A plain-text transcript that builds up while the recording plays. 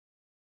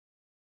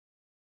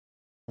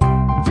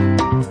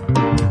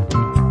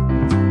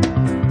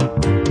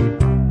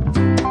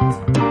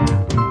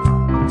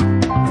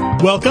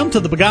Welcome to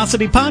the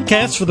Bogosity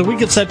podcast for the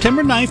week of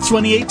September 9th,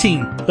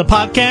 2018, the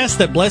podcast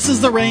that blesses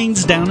the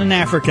rains down in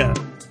Africa.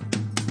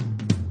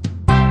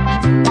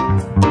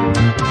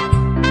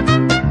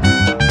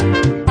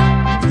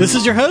 This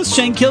is your host,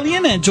 Shane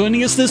Killian, and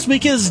joining us this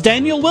week is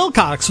Daniel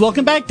Wilcox.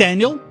 Welcome back,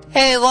 Daniel.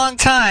 Hey, long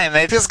time.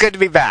 It feels good to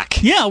be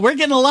back. Yeah, we're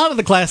getting a lot of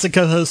the classic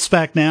co-hosts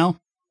back now.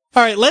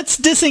 All right, let's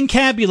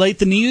disencabulate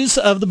the news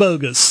of the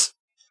bogus.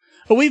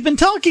 We've been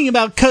talking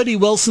about Cody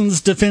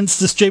Wilson's Defense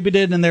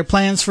Distributed and their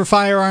plans for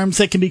firearms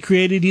that can be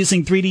created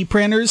using 3D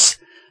printers.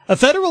 A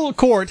federal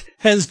court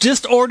has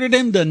just ordered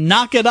him to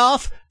knock it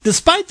off,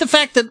 despite the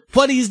fact that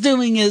what he's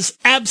doing is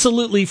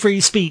absolutely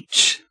free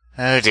speech.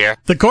 Oh dear.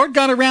 The court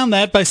got around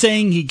that by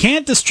saying he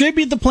can't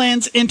distribute the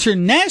plans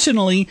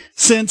internationally,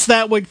 since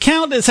that would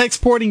count as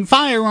exporting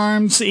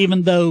firearms,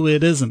 even though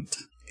it isn't.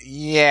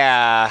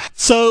 Yeah.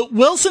 So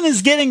Wilson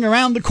is getting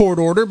around the court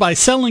order by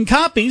selling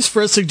copies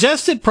for a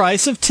suggested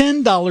price of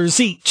 $10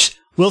 each.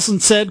 Wilson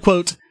said,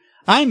 quote,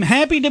 "I'm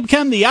happy to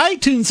become the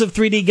iTunes of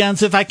 3D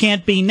guns if I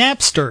can't be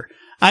Napster.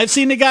 I've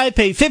seen a guy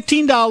pay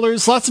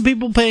 $15, lots of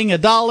people paying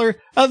 $1,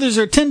 others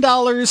are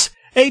 $10,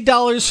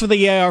 $8 for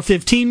the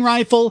AR-15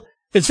 rifle.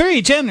 It's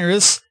very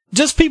generous,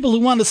 just people who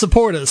want to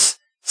support us.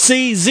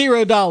 See,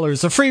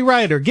 $0, a free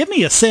rider, give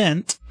me a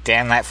cent."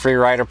 Damn that free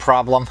rider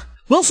problem.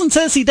 Wilson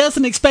says he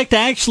doesn't expect to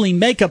actually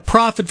make a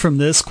profit from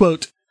this.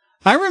 Quote,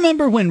 "I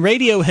remember when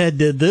Radiohead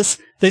did this.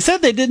 They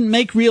said they didn't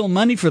make real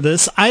money for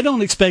this. I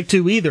don't expect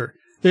to either.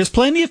 There's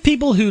plenty of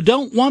people who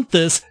don't want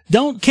this,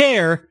 don't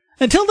care,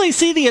 until they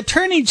see the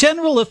Attorney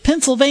General of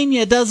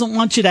Pennsylvania doesn't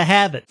want you to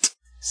have it."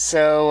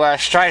 So,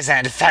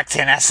 Streisand effect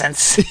in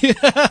essence.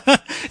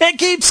 It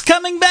keeps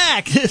coming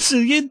back. So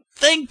you'd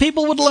think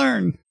people would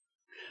learn.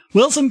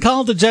 Wilson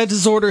called the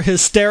judge's order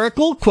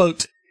hysterical.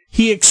 Quote,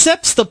 "He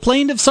accepts the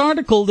plaintiff's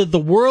article that the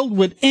world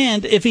would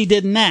end if he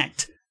didn't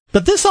act.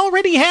 But this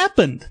already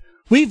happened.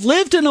 We've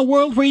lived in a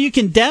world where you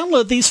can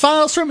download these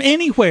files from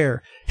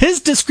anywhere. His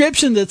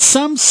description that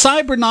some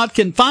cybernaut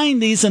can find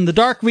these in the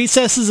dark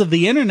recesses of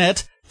the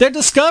internet, they're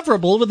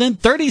discoverable within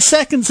 30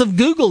 seconds of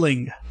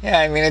Googling." Yeah,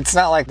 I mean, it's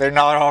not like they're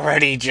not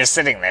already just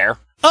sitting there.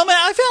 Oh man,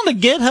 I found a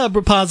GitHub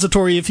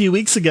repository a few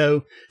weeks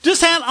ago.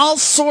 Just had all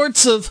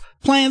sorts of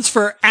plans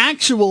for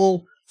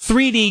actual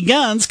 3D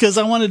guns, because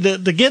I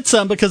wanted to get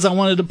some, because I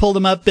wanted to pull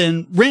them up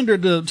and render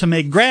to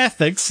make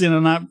graphics,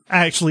 not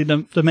actually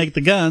to make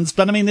the guns.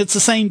 But I mean, it's the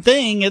same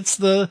thing. It's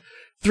the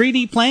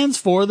 3D plans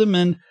for them,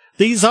 and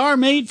these are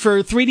made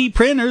for 3D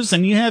printers,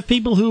 and you have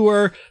people who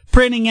are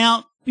printing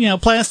out,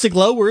 plastic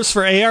lowers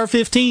for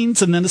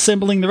AR-15s and then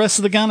assembling the rest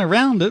of the gun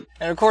around it.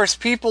 And of course,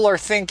 people are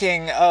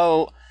thinking,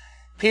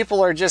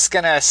 people are just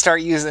gonna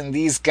start using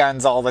these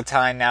guns all the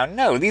time now.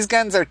 No, these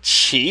guns are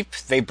cheap.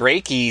 They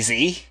break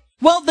easy.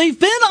 Well, they've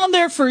been on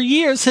there for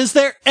years. Has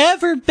there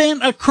ever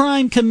been a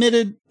crime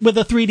committed with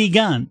a 3D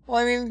gun?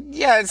 Well, I mean,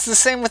 yeah, it's the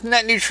same with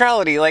net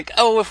neutrality. Like,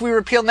 if we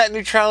repeal net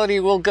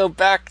neutrality, we'll go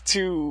back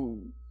to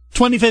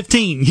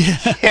 2015.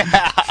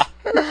 Yeah.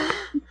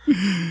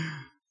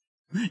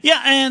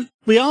 Yeah, and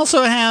we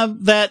also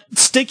have that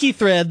sticky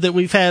thread that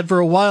we've had for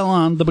a while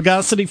on the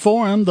Bogosity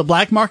forum, the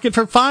black market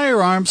for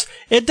firearms.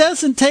 It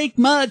doesn't take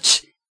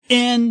much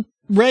in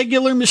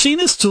regular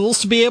machinist tools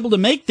to be able to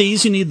make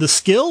these. You need the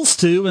skills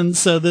to, and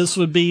so this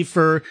would be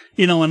for,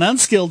 an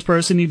unskilled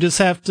person. You just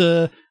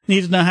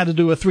need to know how to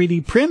do a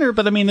 3D printer.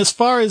 But I mean, as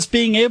far as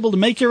being able to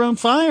make your own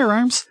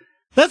firearms,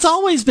 that's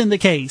always been the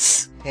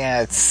case.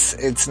 Yeah,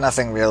 it's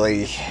nothing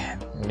really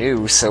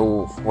new,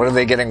 so what are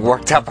they getting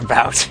worked up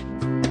about?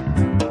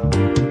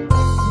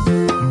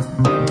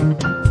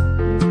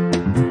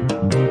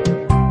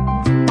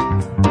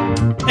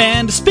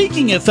 And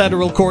speaking of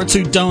federal courts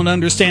who don't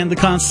understand the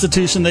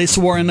Constitution they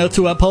swore an oath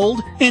to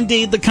uphold,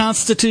 indeed the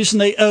Constitution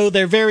they owe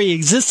their very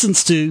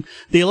existence to,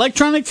 the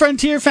Electronic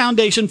Frontier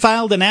Foundation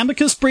filed an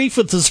amicus brief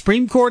with the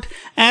Supreme Court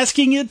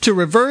asking it to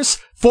reverse,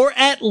 for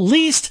at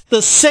least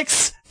the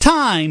 6th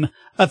time,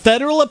 a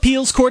federal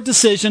appeals court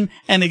decision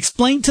and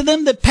explain to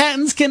them that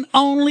patents can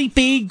only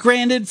be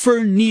granted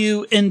for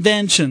new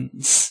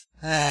inventions.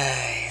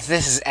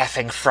 This is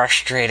effing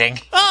frustrating.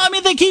 Oh, I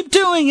mean, they keep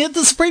doing it.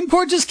 The Supreme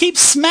Court just keeps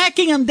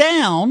smacking them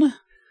down.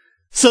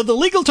 So the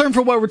legal term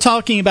for what we're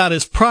talking about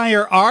is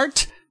prior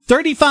art.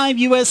 35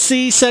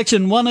 U.S.C.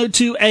 section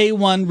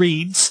 102A1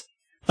 reads,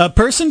 "A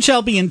person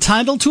shall be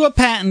entitled to a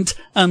patent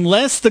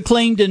unless the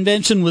claimed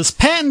invention was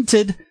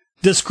patented,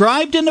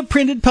 described in a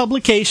printed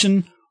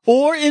publication,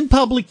 or in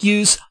public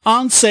use,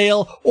 on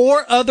sale,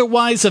 or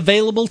otherwise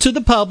available to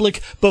the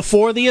public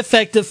before the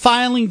effective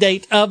filing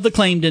date of the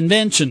claimed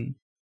invention."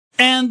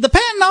 And the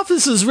patent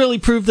offices really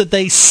prove that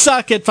they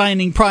suck at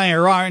finding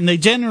prior art, and they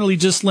generally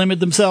just limit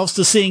themselves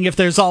to seeing if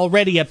there's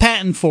already a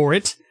patent for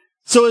it.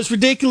 So as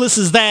ridiculous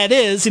as that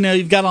is,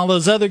 you've got all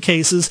those other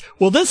cases.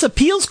 Well, this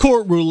appeals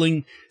court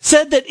ruling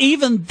said that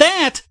even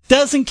that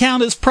doesn't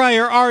count as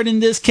prior art in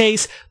this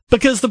case,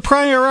 because the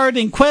prior art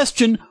in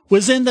question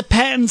was in the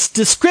patent's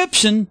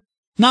description,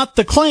 not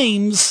the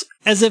claims,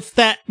 as if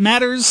that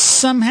matters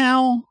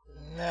somehow.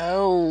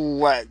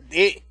 No,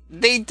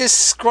 they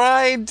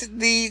described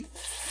the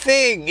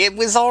thing. It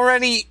was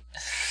already...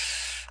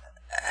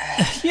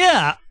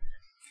 Yeah.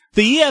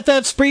 The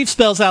EFF's brief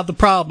spells out the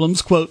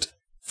problems, quote,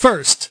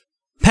 "First,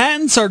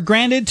 patents are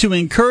granted to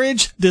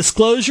encourage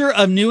disclosure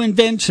of new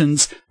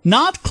inventions,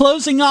 not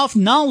closing off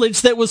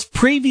knowledge that was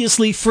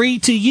previously free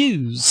to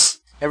use."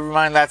 Never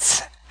mind,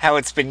 that's how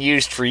it's been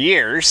used for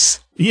years.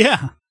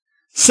 Yeah.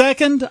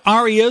 Second,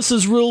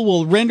 Ariosa's rule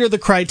will render the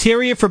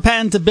criteria for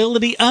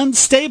patentability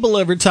unstable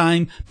over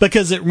time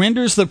because it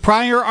renders the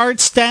prior art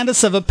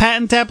status of a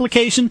patent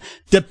application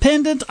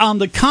dependent on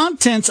the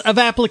contents of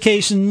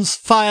applications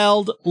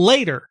filed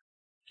later.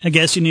 I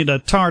guess you need a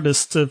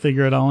TARDIS to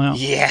figure it all out.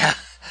 Yeah,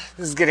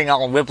 this is getting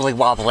all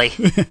wibbly-wobbly.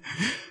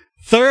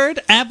 Third,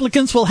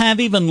 applicants will have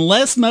even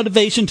less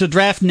motivation to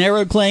draft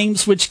narrow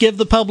claims which give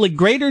the public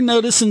greater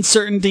notice and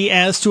certainty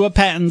as to a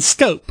patent's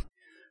scope.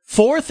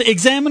 Fourth,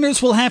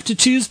 examiners will have to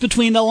choose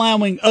between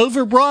allowing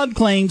overbroad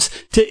claims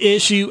to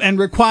issue and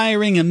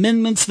requiring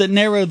amendments that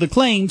narrow the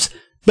claims,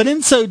 but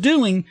in so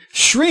doing,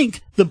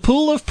 shrink the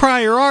pool of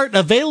prior art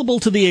available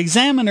to the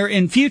examiner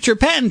in future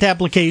patent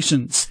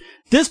applications.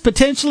 This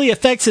potentially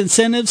affects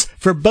incentives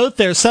for both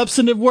their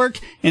substantive work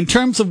in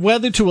terms of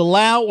whether to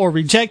allow or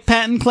reject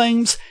patent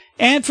claims,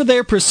 and for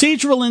their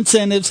procedural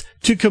incentives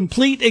to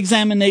complete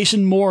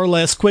examination more or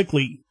less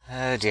quickly.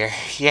 Oh dear,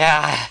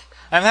 yeah.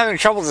 I'm having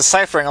trouble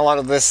deciphering a lot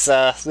of this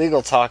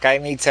legal talk. I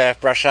need to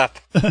brush up.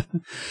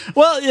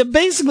 Well,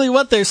 basically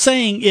what they're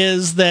saying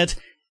is that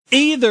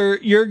either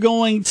you're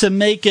going to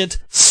make it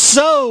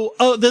so,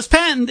 this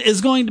patent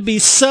is going to be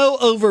so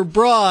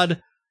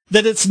overbroad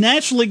that it's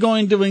naturally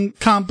going to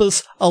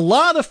encompass a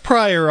lot of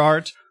prior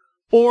art,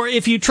 or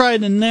if you try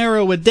to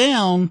narrow it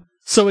down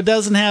so it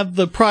doesn't have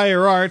the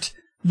prior art,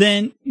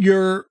 then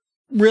you're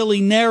really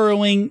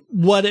narrowing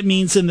what it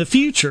means in the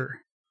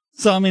future.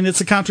 So, I mean,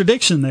 it's a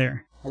contradiction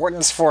there.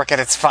 Morton's fork at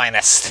its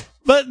finest.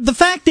 But the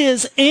fact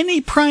is, any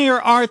prior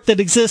art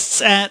that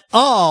exists at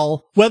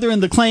all, whether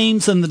in the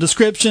claims and the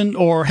description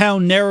or how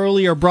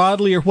narrowly or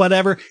broadly or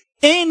whatever,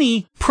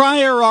 any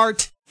prior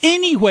art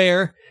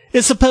anywhere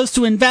is supposed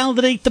to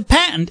invalidate the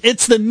patent.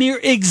 It's the mere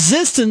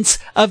existence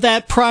of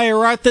that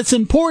prior art that's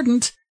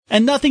important,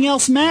 and nothing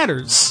else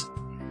matters.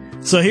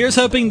 So here's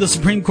hoping the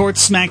Supreme Court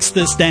smacks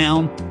this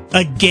down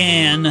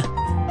again.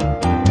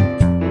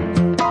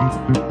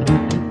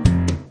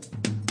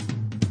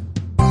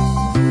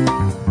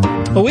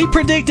 Well, we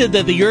predicted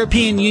that the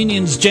European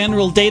Union's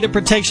General Data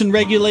Protection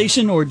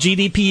Regulation, or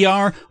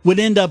GDPR, would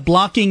end up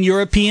blocking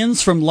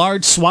Europeans from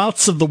large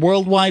swaths of the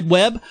World Wide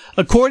Web.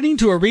 According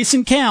to a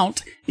recent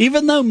count,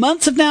 even though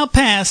months have now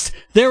passed,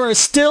 there are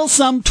still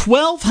some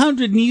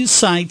 1,200 news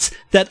sites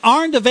that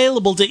aren't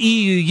available to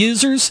EU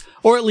users,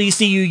 or at least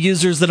EU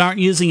users that aren't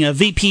using a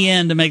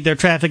VPN to make their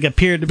traffic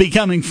appear to be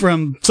coming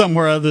from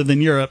somewhere other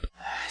than Europe.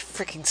 I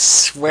freaking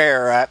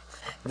swear,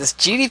 this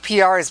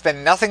GDPR has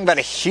been nothing but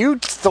a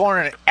huge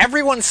thorn in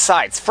everyone's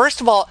sides.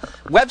 First of all,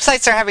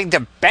 websites are having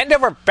to bend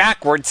over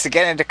backwards to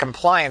get into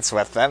compliance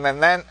with them,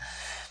 and then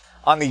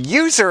on the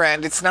user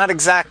end, it's not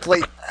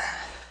exactly...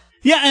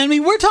 Yeah, I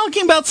mean, we're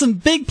talking about some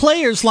big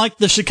players like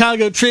the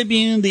Chicago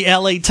Tribune, the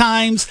LA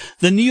Times,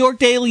 the New York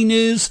Daily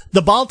News,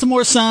 the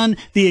Baltimore Sun,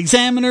 the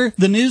Examiner,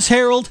 the News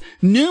Herald,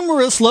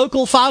 numerous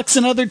local Fox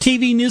and other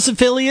TV news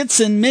affiliates,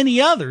 and many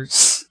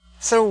others.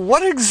 So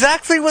what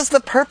exactly was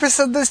the purpose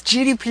of this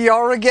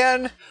GDPR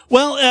again?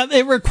 Well,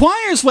 it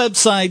requires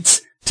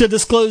websites to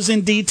disclose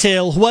in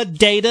detail what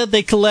data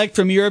they collect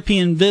from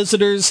European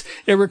visitors.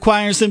 It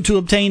requires them to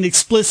obtain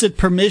explicit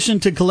permission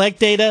to collect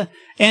data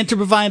and to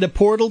provide a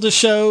portal to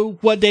show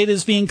what data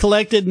is being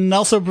collected, and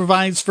also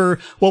provides for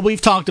what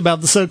we've talked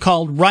about, the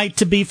so-called right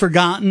to be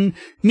forgotten,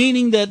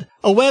 meaning that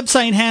a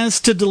website has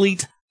to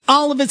delete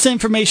all of its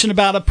information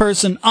about a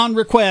person on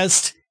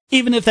request,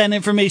 even if that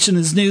information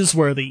is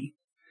newsworthy.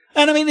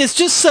 And I mean, it's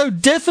just so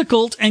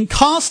difficult and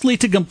costly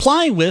to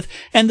comply with,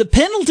 and the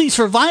penalties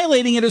for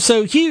violating it are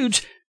so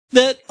huge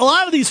that a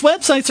lot of these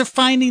websites are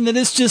finding that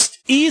it's just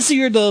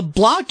easier to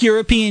block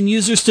European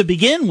users to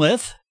begin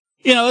with.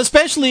 You know,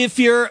 especially if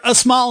you're a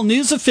small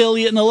news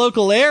affiliate in a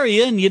local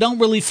area and you don't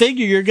really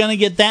figure you're going to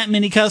get that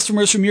many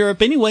customers from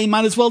Europe anyway, you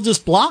might as well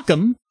just block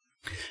them.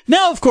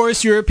 Now, of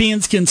course,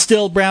 Europeans can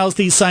still browse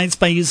these sites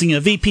by using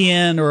a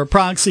VPN or a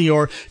proxy,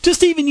 or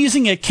just even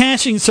using a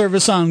caching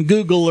service on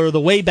Google or the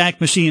Wayback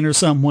Machine or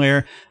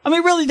somewhere. I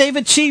mean, really, they've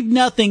achieved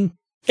nothing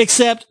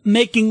except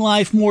making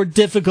life more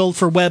difficult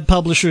for web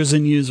publishers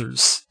and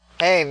users.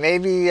 Hey,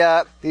 maybe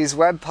these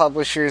web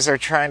publishers are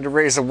trying to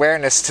raise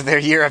awareness to their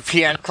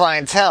European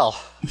clientele.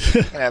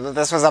 That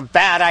this was a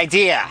bad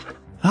idea.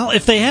 Well,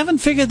 if they haven't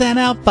figured that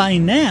out by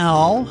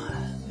now...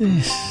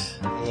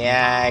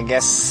 Yeah, I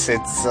guess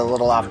it's a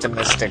little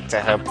optimistic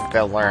to hope that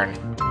they'll learn.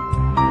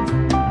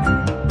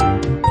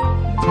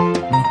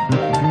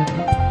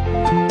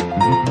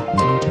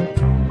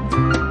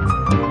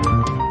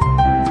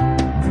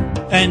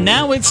 And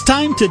now it's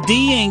time to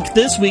de-ink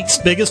this week's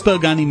biggest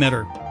bogon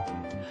emitter.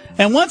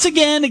 And once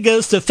again, it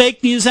goes to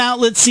fake news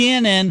outlet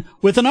CNN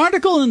with an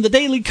article in the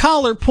Daily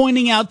Caller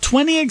pointing out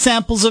 20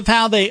 examples of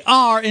how they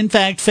are, in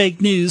fact,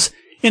 fake news,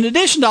 in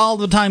addition to all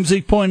the times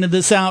we pointed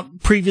this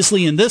out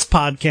previously in this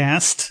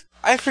podcast.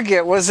 I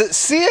forget, was it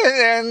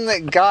CNN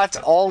that got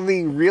all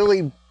the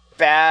really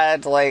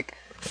bad, like,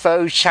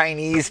 faux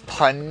Chinese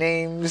pun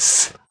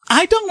names?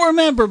 I don't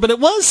remember, but it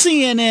was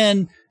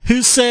CNN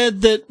who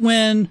said that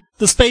when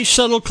the Space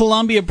Shuttle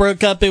Columbia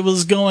broke up, it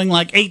was going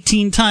like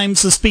 18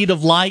 times the speed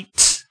of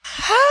light.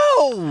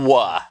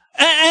 How?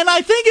 And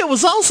I think it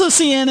was also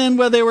CNN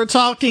where they were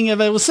talking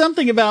about, it was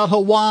something about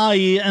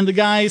Hawaii, and the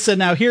guy said,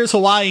 now here's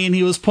Hawaii, and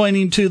he was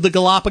pointing to the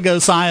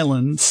Galapagos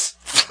Islands.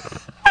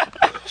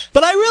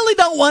 But I really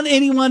don't want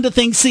anyone to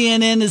think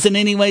CNN is in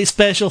any way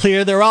special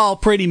here. They're all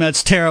pretty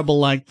much terrible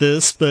like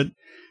this, but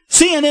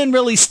CNN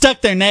really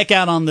stuck their neck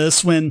out on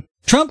this when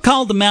Trump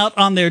called them out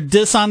on their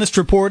dishonest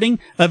reporting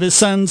of his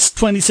son's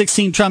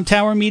 2016 Trump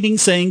Tower meeting,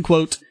 saying,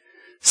 quote,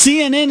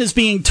 CNN is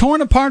being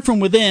torn apart from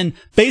within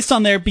based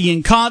on their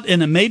being caught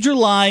in a major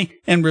lie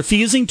and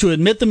refusing to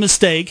admit the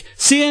mistake.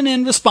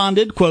 CNN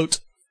responded, quote,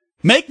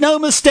 make no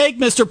mistake,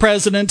 Mr.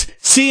 President,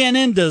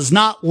 CNN does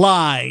not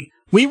lie.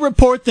 We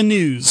report the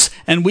news,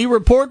 and we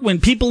report when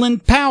people in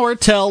power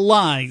tell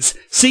lies.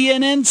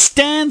 CNN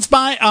stands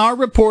by our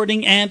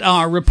reporting and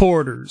our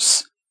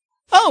reporters.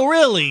 Oh,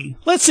 really?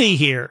 Let's see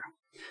here.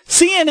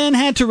 CNN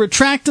had to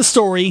retract the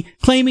story,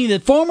 claiming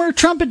that former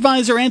Trump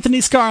advisor Anthony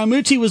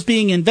Scaramucci was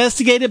being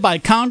investigated by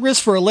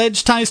Congress for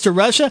alleged ties to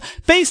Russia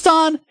based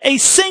on a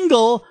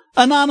single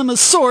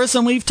anonymous source,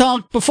 and we've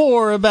talked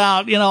before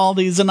about, all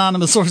these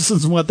anonymous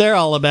sources and what they're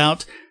all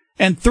about.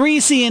 And 3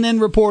 CNN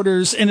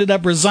reporters ended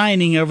up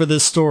resigning over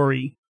this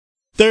story.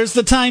 There's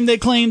the time they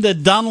claimed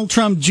that Donald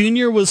Trump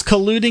Jr. was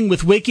colluding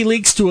with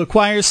WikiLeaks to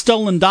acquire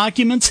stolen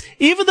documents,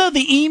 even though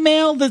the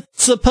email that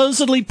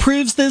supposedly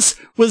proves this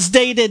was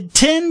dated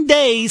 10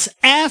 days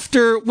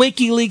after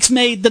WikiLeaks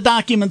made the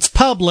documents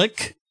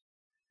public.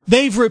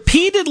 They've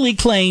repeatedly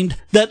claimed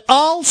that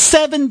all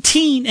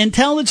 17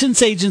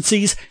 intelligence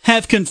agencies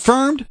have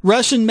confirmed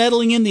Russian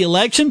meddling in the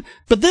election,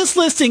 but this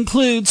list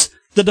includes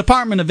the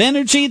Department of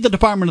Energy, the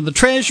Department of the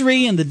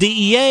Treasury, and the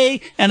DEA,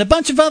 and a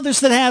bunch of others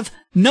that have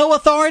no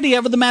authority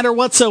over the matter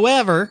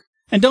whatsoever,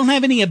 and don't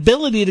have any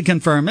ability to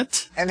confirm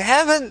it. And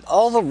haven't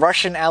all the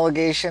Russian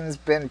allegations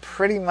been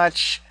pretty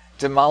much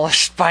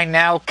demolished by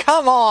now?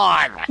 Come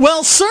on!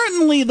 Well,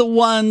 certainly the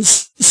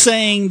ones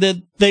saying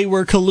that they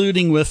were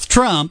colluding with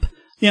Trump.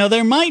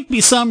 There might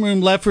be some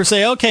room left for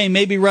say, okay,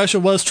 maybe Russia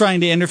was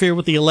trying to interfere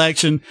with the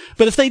election,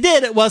 but if they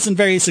did, it wasn't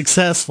very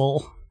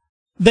successful.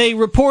 They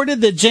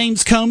reported that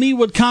James Comey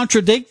would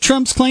contradict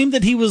Trump's claim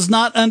that he was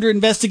not under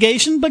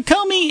investigation, but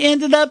Comey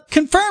ended up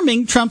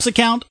confirming Trump's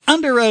account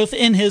under oath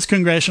in his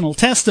congressional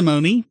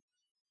testimony.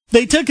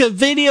 They took a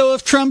video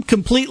of Trump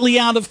completely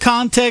out of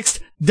context,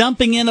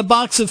 dumping in a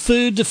box of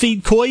food to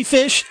feed koi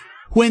fish,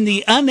 when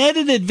the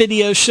unedited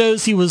video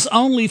shows he was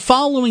only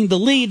following the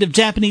lead of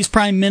Japanese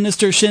Prime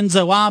Minister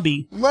Shinzo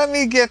Abe. Let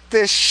me get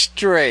this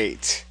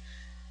straight.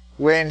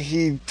 When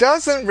he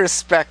doesn't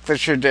respect the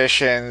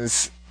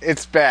traditions,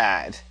 it's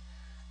bad.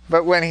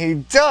 But when he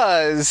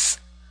does,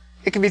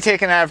 it can be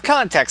taken out of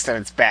context and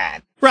it's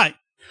bad. Right.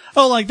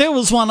 Oh, like there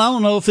was one, I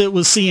don't know if it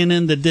was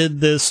CNN that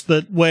did this,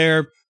 but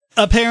where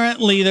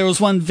apparently there was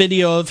one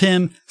video of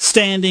him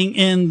standing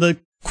in the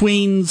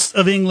Queen's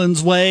of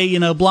England's way,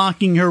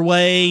 blocking her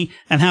way,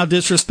 and how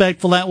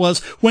disrespectful that was.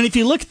 When if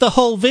you look at the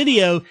whole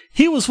video,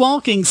 he was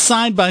walking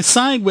side by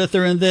side with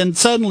her, and then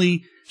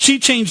suddenly she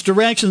changed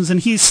directions, and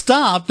he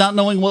stopped, not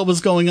knowing what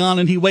was going on,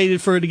 and he waited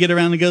for her to get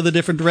around and go the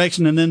different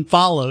direction, and then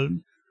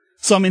followed.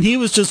 So, he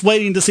was just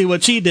waiting to see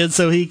what she did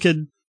so he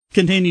could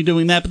continue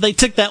doing that. But they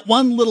took that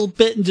one little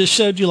bit and just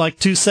showed you like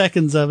 2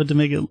 seconds of it to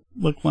make it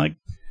look like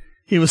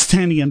he was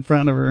standing in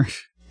front of her.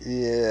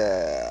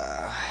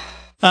 Yeah.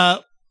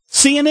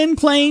 CNN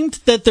claimed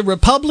that the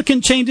Republican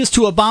changes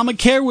to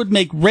Obamacare would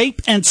make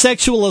rape and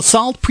sexual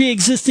assault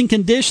pre-existing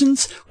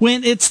conditions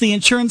when it's the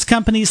insurance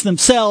companies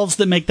themselves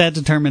that make that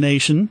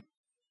determination.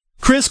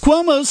 Chris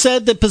Cuomo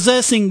said that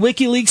possessing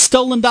WikiLeaks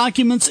stolen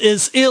documents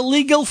is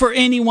illegal for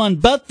anyone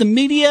but the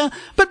media,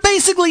 but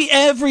basically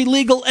every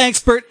legal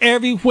expert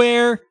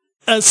everywhere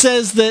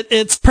says that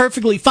it's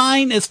perfectly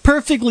fine, it's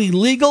perfectly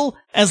legal,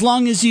 as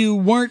long as you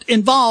weren't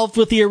involved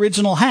with the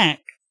original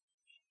hack.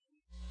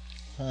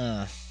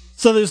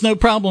 So there's no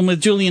problem with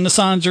Julian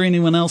Assange or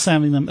anyone else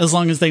having them, as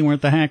long as they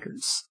weren't the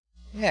hackers.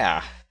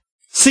 Yeah.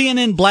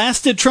 CNN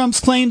blasted Trump's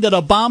claim that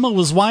Obama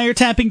was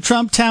wiretapping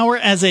Trump Tower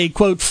as a,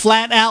 quote,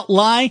 flat-out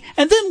lie,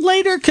 and then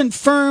later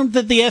confirmed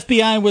that the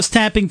FBI was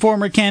tapping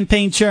former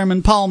campaign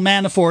chairman Paul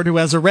Manafort, who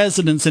has a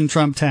residence in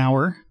Trump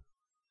Tower.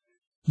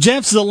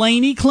 Jeff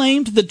Zeleny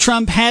claimed that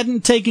Trump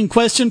hadn't taken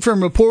question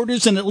from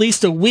reporters in at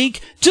least a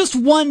week, just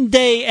one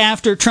day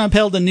after Trump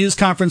held a news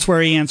conference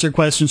where he answered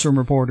questions from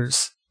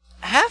reporters.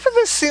 Half of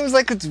this seems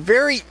like it's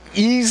very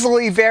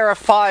easily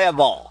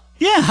verifiable.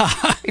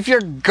 Yeah. If you're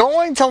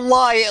going to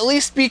lie, at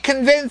least be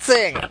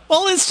convincing.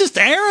 Well, it's just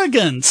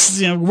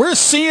arrogance. We're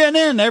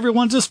CNN.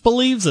 Everyone just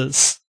believes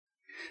us.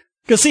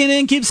 Because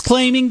CNN keeps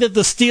claiming that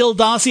the Steele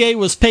dossier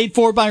was paid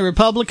for by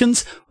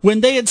Republicans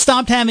when they had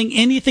stopped having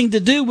anything to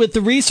do with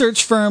the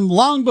research firm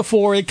long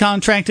before it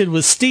contracted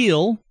with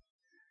Steele.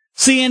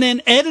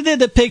 CNN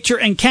edited a picture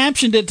and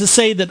captioned it to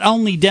say that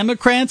only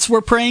Democrats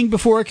were praying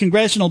before a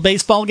congressional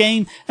baseball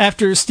game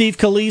after Steve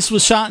Scalise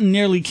was shot and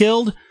nearly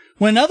killed,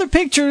 when other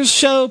pictures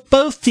show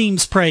both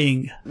teams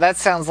praying. That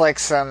sounds like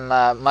some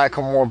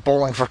Michael Moore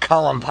Bowling for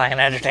Columbine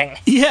editing.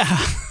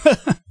 Yeah.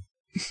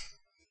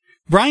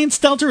 Brian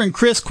Stelter and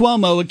Chris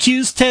Cuomo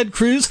accused Ted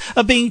Cruz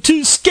of being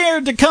too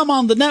scared to come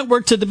on the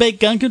network to debate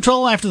gun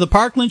control after the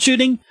Parkland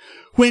shooting,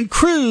 when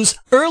Cruz,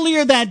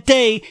 earlier that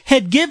day,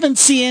 had given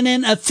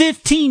CNN a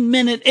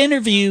 15-minute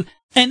interview,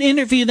 an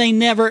interview they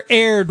never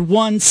aired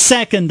 1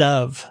 second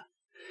of.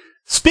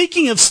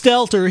 Speaking of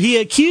Stelter, he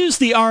accused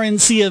the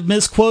RNC of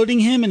misquoting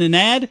him in an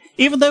ad,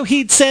 even though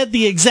he'd said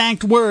the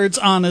exact words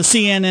on a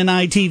CNN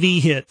ITV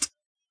hit.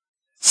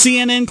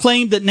 CNN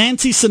claimed that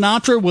Nancy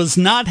Sinatra was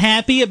not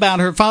happy about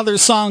her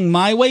father's song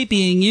My Way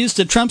being used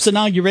at Trump's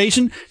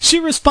inauguration. She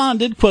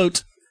responded,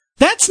 quote,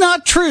 "That's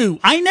not true.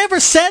 I never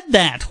said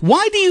that.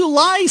 Why do you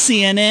lie,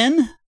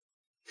 CNN?"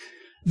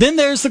 Then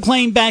there's the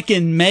claim back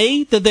in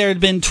May that there had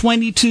been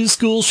 22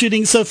 school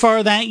shootings so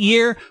far that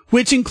year,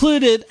 which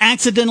included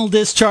accidental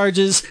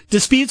discharges,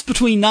 disputes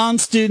between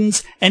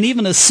non-students, and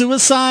even a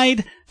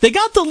suicide. They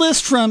got the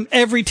list from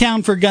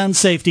Everytown for Gun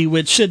Safety,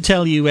 which should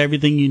tell you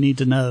everything you need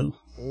to know.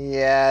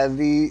 Yeah,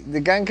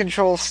 the gun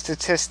control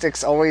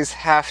statistics always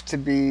have to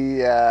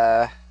be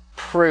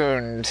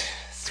pruned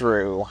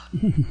through.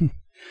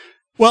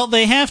 Well,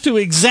 they have to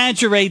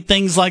exaggerate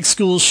things like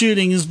school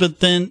shootings, but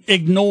then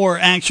ignore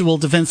actual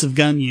defensive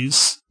gun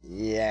use.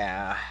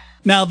 Yeah.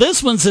 Now,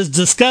 this one's as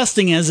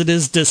disgusting as it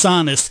is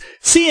dishonest.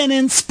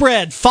 CNN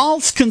spread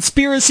false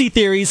conspiracy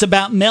theories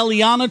about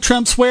Melania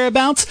Trump's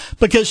whereabouts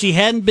because she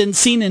hadn't been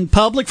seen in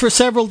public for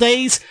several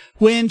days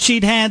when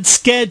she'd had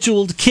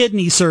scheduled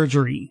kidney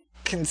surgery.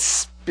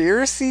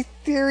 Conspiracy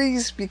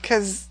theories?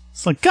 Because...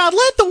 It's like, God,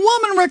 let the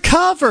woman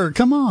recover!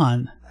 Come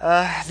on.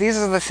 These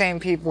are the same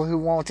people who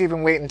won't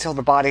even wait until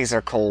the bodies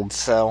are cold,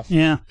 so...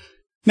 Yeah.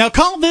 Now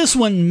call this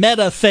one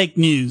meta fake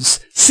news.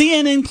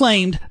 CNN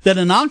claimed that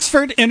an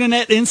Oxford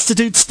Internet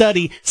Institute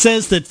study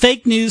says that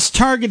fake news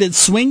targeted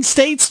swing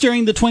states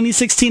during the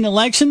 2016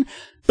 election,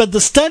 but the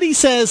study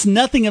says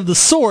nothing of the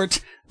sort.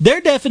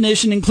 Their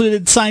definition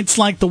included sites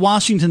like the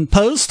Washington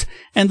Post,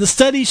 and the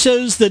study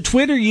shows that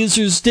Twitter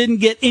users didn't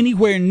get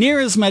anywhere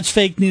near as much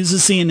fake news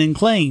as CNN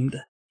claimed.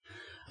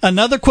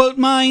 Another quote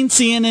mine,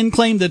 CNN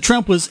claimed that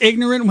Trump was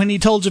ignorant when he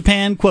told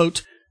Japan,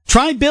 quote,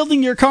 "Try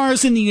building your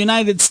cars in the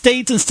United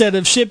States instead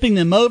of shipping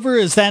them over.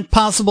 Is that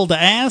possible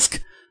to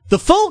ask?" The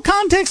full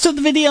context of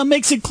the video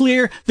makes it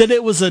clear that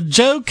it was a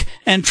joke,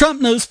 and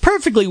Trump knows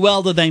perfectly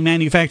well that they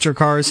manufacture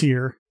cars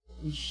here.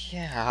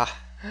 Yeah.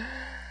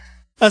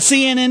 A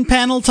CNN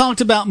panel talked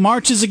about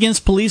marches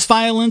against police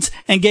violence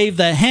and gave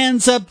the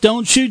hands up,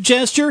 don't shoot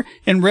gesture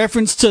in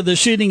reference to the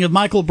shooting of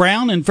Michael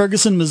Brown in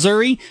Ferguson,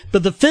 Missouri,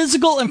 but the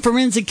physical and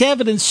forensic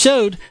evidence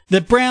showed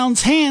that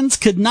Brown's hands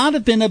could not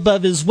have been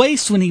above his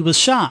waist when he was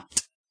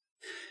shot.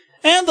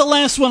 And the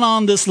last one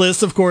on this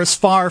list, of course,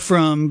 far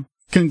from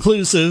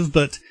conclusive,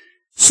 but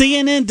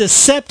CNN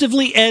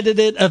deceptively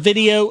edited a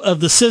video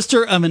of the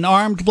sister of an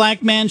armed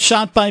black man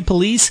shot by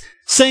police,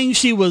 saying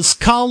she was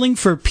calling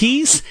for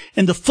peace.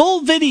 In the full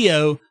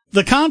video,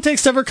 the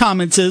context of her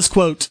comments is,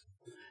 quote,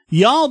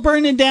 "Y'all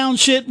burning down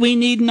shit we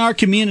need in our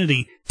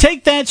community.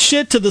 Take that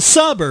shit to the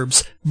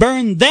suburbs.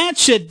 Burn that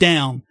shit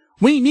down.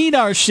 We need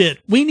our shit.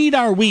 We need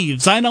our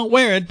weaves. I don't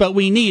wear it, but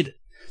we need it."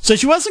 So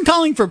she wasn't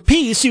calling for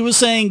peace. She was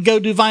saying go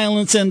do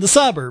violence in the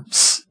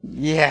suburbs.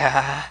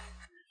 Yeah.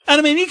 And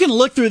I mean, you can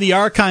look through the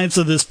archives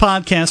of this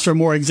podcast for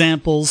more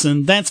examples,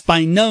 and that's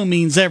by no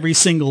means every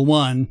single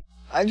one.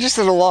 I'm just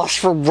at a loss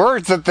for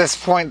words at this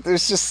point.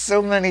 There's just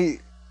so many...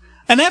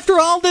 And after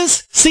all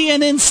this,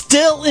 CNN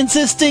still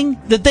insisting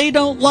that they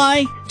don't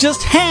lie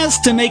just has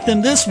to make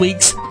them this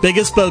week's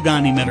biggest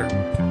bogon emitter.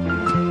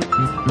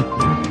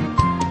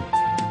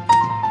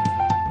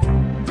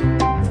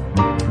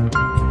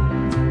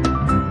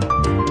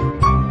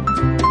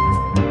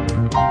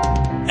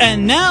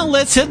 And now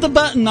let's hit the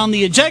button on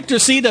the ejector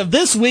seat of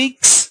this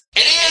week's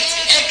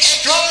Idiot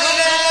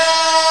Extraordinaire!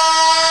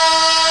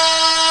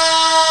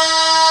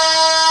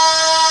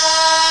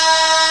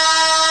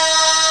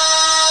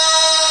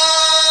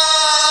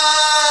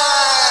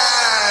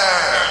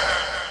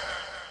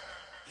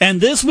 And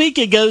this week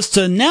it goes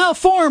to now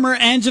former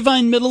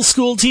Angevine Middle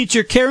School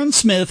teacher Karen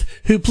Smith,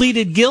 who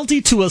pleaded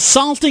guilty to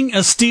assaulting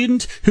a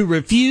student who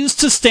refused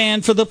to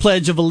stand for the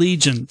Pledge of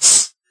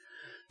Allegiance.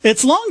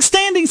 It's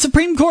long-standing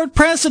Supreme Court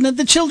precedent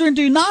that children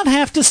do not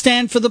have to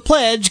stand for the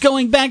pledge,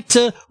 going back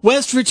to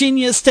West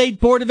Virginia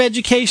State Board of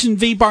Education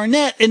v.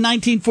 Barnett in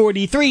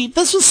 1943.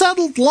 This was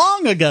settled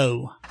long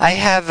ago. I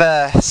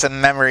have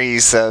some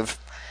memories of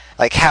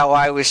like how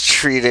I was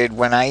treated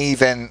when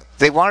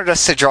they wanted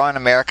us to draw an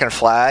American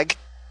flag.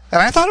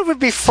 And I thought it would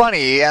be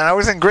funny, and I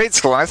was in grade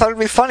school, and I thought it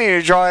would be funny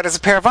to draw it as a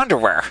pair of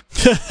underwear.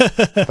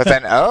 But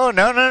then, oh,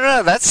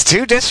 no, that's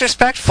too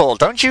disrespectful.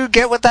 Don't you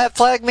get what that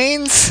flag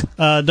means?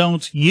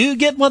 Don't you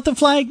get what the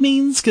flag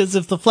means? Because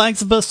if the flag's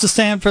supposed to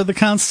stand for the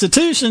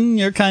Constitution,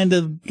 you're kind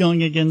of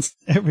going against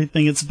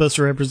everything it's supposed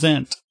to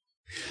represent.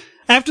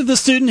 After the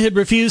student had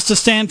refused to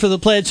stand for the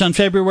pledge on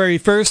February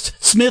 1st,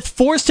 Smith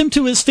forced him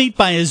to his feet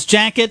by his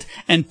jacket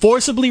and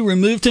forcibly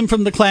removed him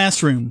from the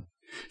classroom.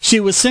 She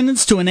was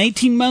sentenced to an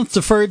 18-month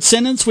deferred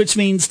sentence, which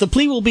means the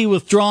plea will be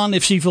withdrawn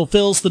if she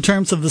fulfills the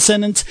terms of the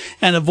sentence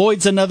and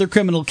avoids another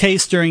criminal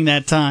case during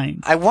that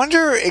time. I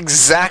wonder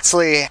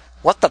exactly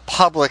what the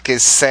public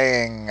is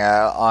saying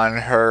on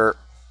her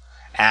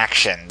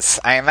actions.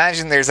 I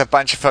imagine there's a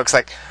bunch of folks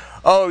like,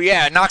 oh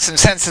yeah, knock some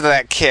sense into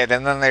that kid,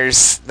 and then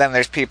there's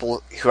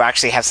people who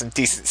actually have some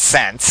decent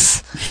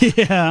sense.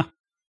 Yeah.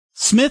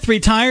 Smith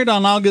retired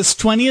on August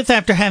 20th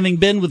after having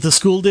been with the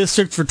school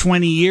district for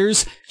 20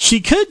 years.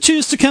 She could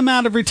choose to come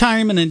out of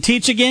retirement and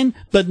teach again,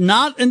 but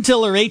not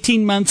until her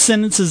 18-month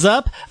sentence is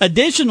up.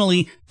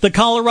 Additionally, the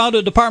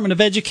Colorado Department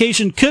of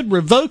Education could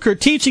revoke her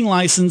teaching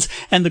license,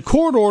 and the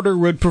court order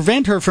would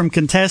prevent her from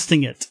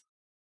contesting it.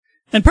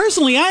 And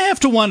personally, I have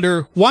to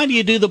wonder, why do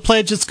you do the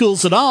pledge at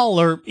schools at all,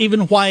 or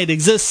even why it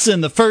exists in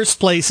the first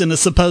place in a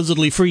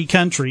supposedly free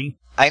country?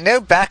 I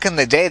know back in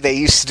the day they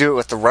used to do it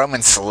with the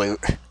Roman salute.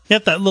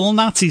 Yep, that little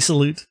Nazi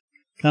salute.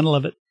 Kinda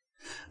love it.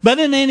 But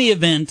in any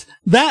event,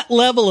 that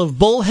level of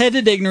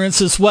bullheaded ignorance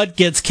is what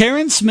gets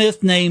Karen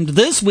Smith named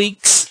this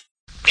week's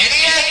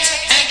Idiot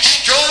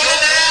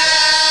Extraordinaire!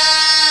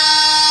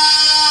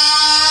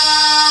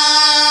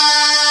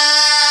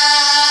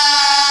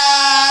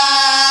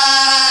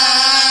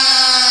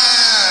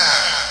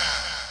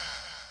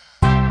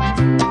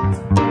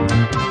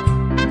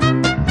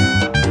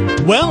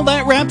 Well,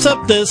 that wraps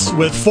up this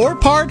with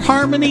 4-part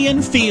harmony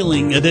and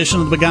feeling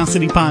edition of the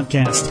Bogosity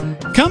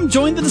podcast. Come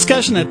join the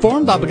discussion at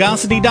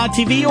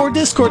forum.bogosity.tv or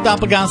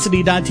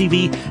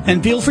discord.bogosity.tv,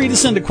 and feel free to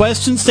send a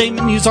question,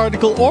 statement, news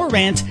article, or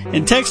rant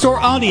in text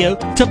or audio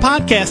to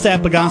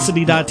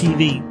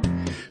podcast@bogosity.tv.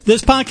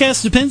 This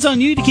podcast depends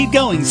on you to keep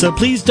going, so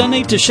please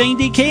donate to Shane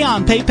DK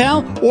on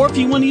PayPal, or if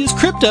you want to use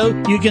crypto,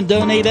 you can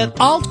donate at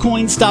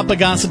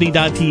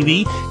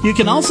altcoins.bogosity.tv. You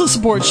can also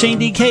support Shane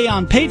DK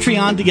on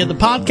Patreon to get the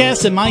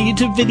podcast and my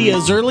YouTube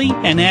videos early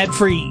and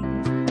ad-free.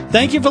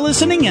 Thank you for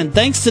listening, and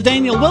thanks to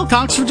Daniel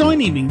Wilcox for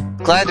joining me.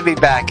 Glad to be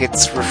back.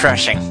 It's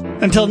refreshing.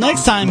 Until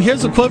next time,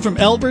 here's a quote from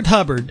Elbert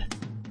Hubbard.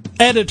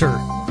 Editor: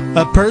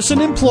 a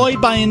person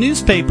employed by a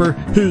newspaper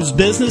whose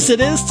business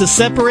it is to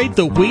separate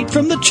the wheat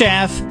from the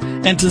chaff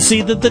and to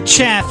see that the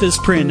chaff is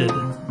printed.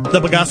 The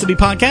Bogosity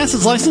Podcast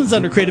is licensed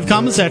under Creative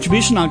Commons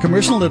Attribution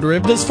Non-Commercial No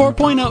Derivatives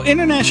 4.0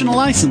 International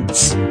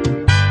License.